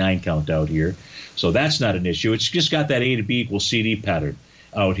TD9 count out here. So that's not an issue. It's just got that A to B equals CD pattern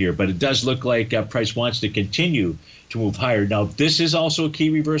out here. But it does look like price wants to continue to move higher. Now, this is also a key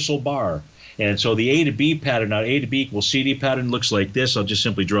reversal bar. And so the A to B pattern, now A to B equals CD pattern, looks like this. I'll just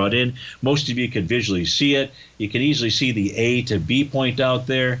simply draw it in. Most of you can visually see it. You can easily see the A to B point out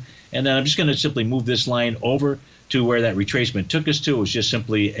there. And then I'm just going to simply move this line over to where that retracement took us to. It was just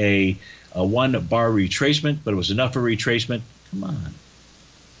simply a 1-bar retracement, but it was enough of a retracement. Come on.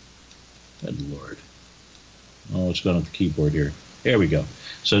 Good Lord. Oh, let's go on the keyboard here. There we go.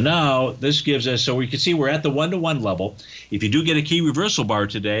 So now this gives us, so we can see we're at the 1-to-1 level. If you do get a key reversal bar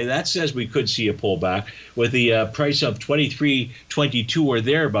today, that says we could see a pullback with the price of 23.22 or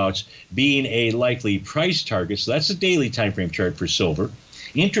thereabouts being a likely price target. So that's the daily time frame chart for silver.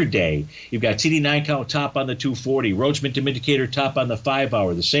 Intraday, you've got TD9 count top on the 240, Rhodes Momentum Indicator top on the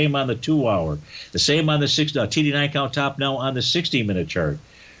 5-hour, the same on the 2-hour, the same on the 6. TD9 count top now on the 60-minute chart.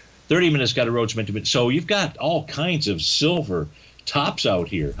 30 minutes got a Rhodes Momentum. So you've got all kinds of silver tops out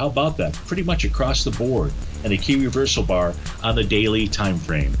here. How about that? Pretty much across the board, and a key reversal bar on the daily time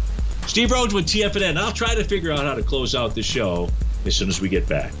frame. Steve Rhodes with TFNN. I'll try to figure out how to close out the show as soon as we get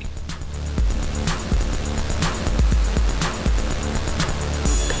back.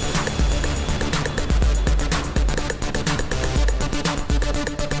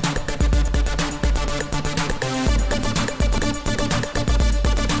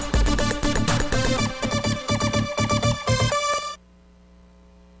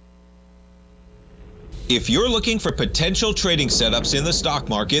 If you're looking for potential trading setups in the stock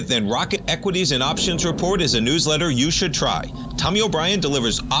market, then Rocket Equities and Options Report is a newsletter you should try. Tommy O'Brien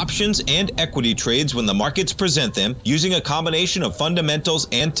delivers options and equity trades when the markets present them, using a combination of fundamentals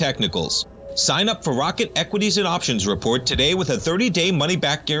and technicals. Sign up for Rocket Equities and Options Report today with a 30-day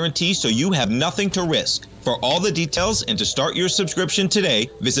money-back guarantee, so you have nothing to risk. For all the details and to start your subscription today,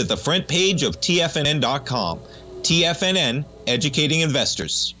 visit the front page of TFNN.com. TFNN, educating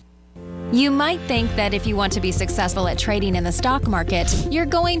investors. You might think that if you want to be successful at trading in the stock market, you're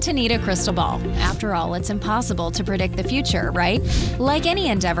going to need a crystal ball. After all, it's impossible to predict the future, right? Like any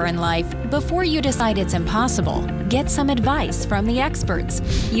endeavor in life, before you decide it's impossible, get some advice from the experts.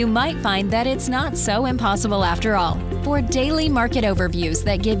 You might find that it's not so impossible after all. For daily market overviews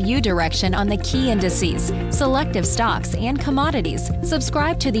that give you direction on the key indices, selective stocks, and commodities,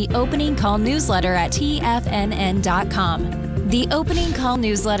 subscribe to the Opening Call newsletter at TFNN.com. The Opening Call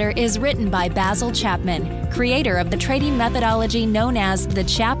newsletter is written by Basil Chapman, creator of the trading methodology known as the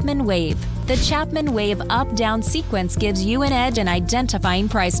Chapman Wave. The Chapman Wave up-down sequence gives you an edge in identifying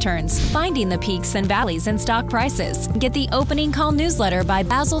price turns, finding the peaks and valleys in stock prices. Get the Opening Call newsletter by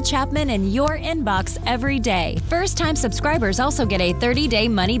Basil Chapman in your inbox every day. First-time subscribers also get a 30-day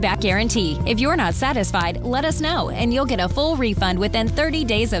money-back guarantee. If you're not satisfied, let us know, and you'll get a full refund within 30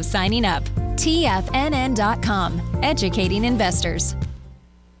 days of signing up. TFNN.com, educating investors.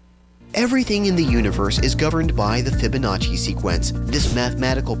 Everything in the universe is governed by the Fibonacci sequence. This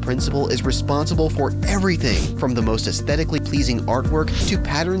mathematical principle is responsible for everything from the most aesthetically pleasing artwork to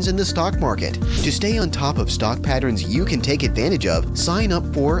patterns in the stock market. To stay on top of stock patterns you can take advantage of, sign up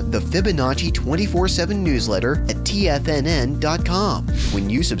for the Fibonacci 24/7 newsletter at TFNN.com. When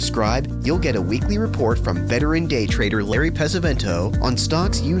you subscribe, you'll get a weekly report from veteran day trader Larry Pesavento on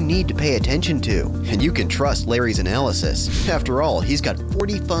stocks you need to pay attention to. And you can trust Larry's analysis. After all, he's got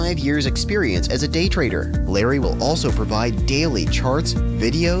 45 years experience as a day trader. Larry will also provide daily charts,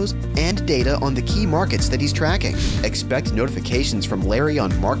 videos, and data on the key markets that he's tracking. Expect notifications from Larry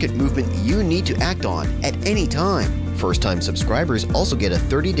on market movement you need to act on at any time. First-time subscribers also get a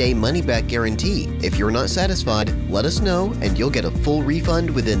 30-day money-back guarantee. If you're not satisfied, let us know and you'll get a full refund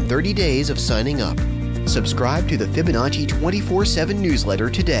within 30 days of signing up. Subscribe to the Fibonacci 24/7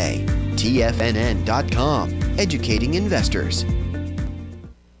 newsletter today. TFNN.com, educating investors.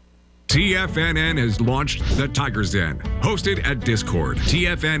 TFNN has launched the Tiger's Den, hosted at Discord.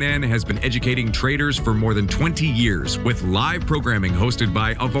 TFNN has been educating traders for more than 20 years with live programming hosted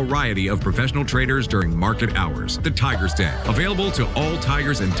by a variety of professional traders during market hours. The Tiger's Den, available to all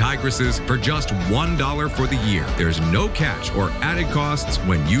tigers and tigresses for just $1 for the year. There's no catch or added costs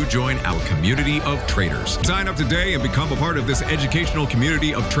when you join our community of traders. Sign up today and become a part of this educational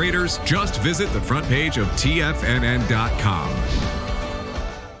community of traders. Just visit the front page of TFNN.com.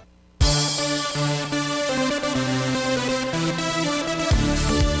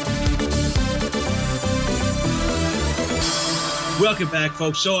 Welcome back,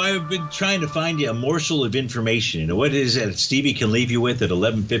 folks. So I've been trying to find you a morsel of information. You know, what is it that Stevie can leave you with at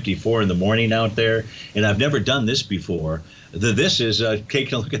 11:54 in the morning out there? And I've never done this before. This is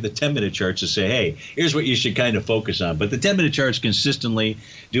taking a look at the 10-minute charts to say, hey, here's what you should kind of focus on. But the 10-minute charts consistently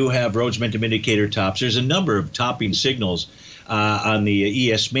do have Rhodes Momentum Indicator tops. There's a number of topping signals on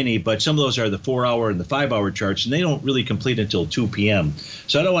the ES Mini, but some of those are the 4-hour and the 5-hour charts, and they don't really complete until 2 p.m.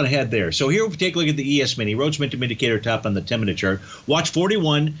 So I don't want to head there. So here we take a look at the ES Mini. Rhodes Momentum Indicator top on the 10-minute chart. Watch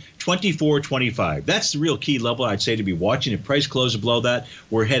 41, 24, 25. That's the real key level I'd say to be watching. If price closes below that,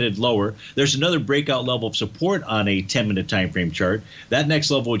 we're headed lower. There's another breakout level of support on a 10-minute time frame chart. That next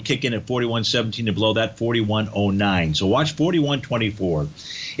level would kick in at 41.17 and below that 41.09. So watch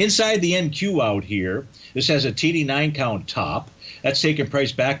 41.24. Inside the NQ out here, this has a TD9 count top. That's taking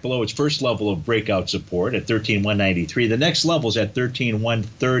price back below its first level of breakout support at 13,193. The next level is at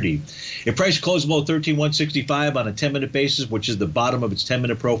 13,130. If price closes below 13,165 on a 10-minute basis, which is the bottom of its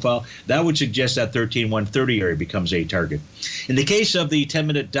 10-minute profile, that would suggest that 13,130 area becomes a target. In the case of the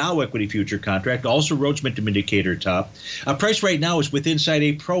 10-minute Dow equity future contract, also Rhodes Momentum Indicator top, price right now is within inside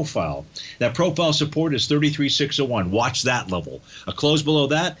a profile. That profile support is 33,601. Watch that level. A close below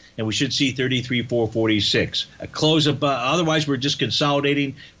that, and we should see 33,446. A close above, otherwise we're just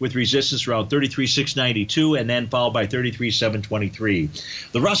consolidating with resistance around 33,692 and then followed by 33,723.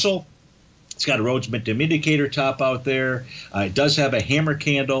 The Russell, it's got a Rhodes Momentum Indicator top out there. It does have a hammer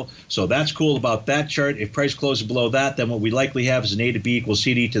candle, so that's cool about that chart. If price closes below that, then what we likely have is an A to B equals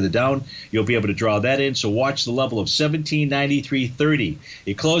CD to the down. You'll be able to draw that in, so watch the level of 1793.30.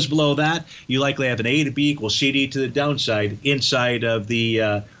 It closed below that, you likely have an A to B equals CD to the downside inside of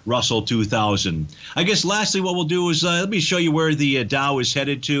the Russell 2000. I guess lastly what we'll do is let me show you where the Dow is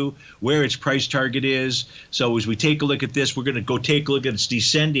headed to, where its price target is. So as we take a look at this, we're going to go take a look at its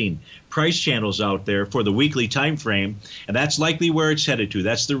descending price channels out there for the weekly time frame, and that's likely where it's headed to.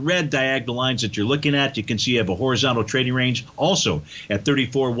 That's the red diagonal lines that you're looking at. You can see you have a horizontal trading range also at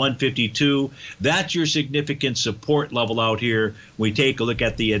 34,152. That's your significant support level out here. We take a look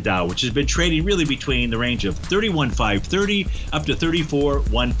at the Dow, which has been trading really between the range of 31,530 up to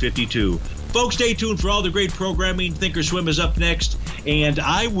 34,152. Folks, stay tuned for all the great programming. Thinkorswim is up next, and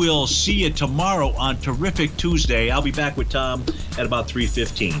I will see you tomorrow on Terrific Tuesday. I'll be back with Tom at about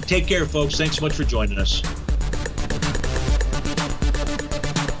 3:15. Take care, folks. Thanks so much for joining us.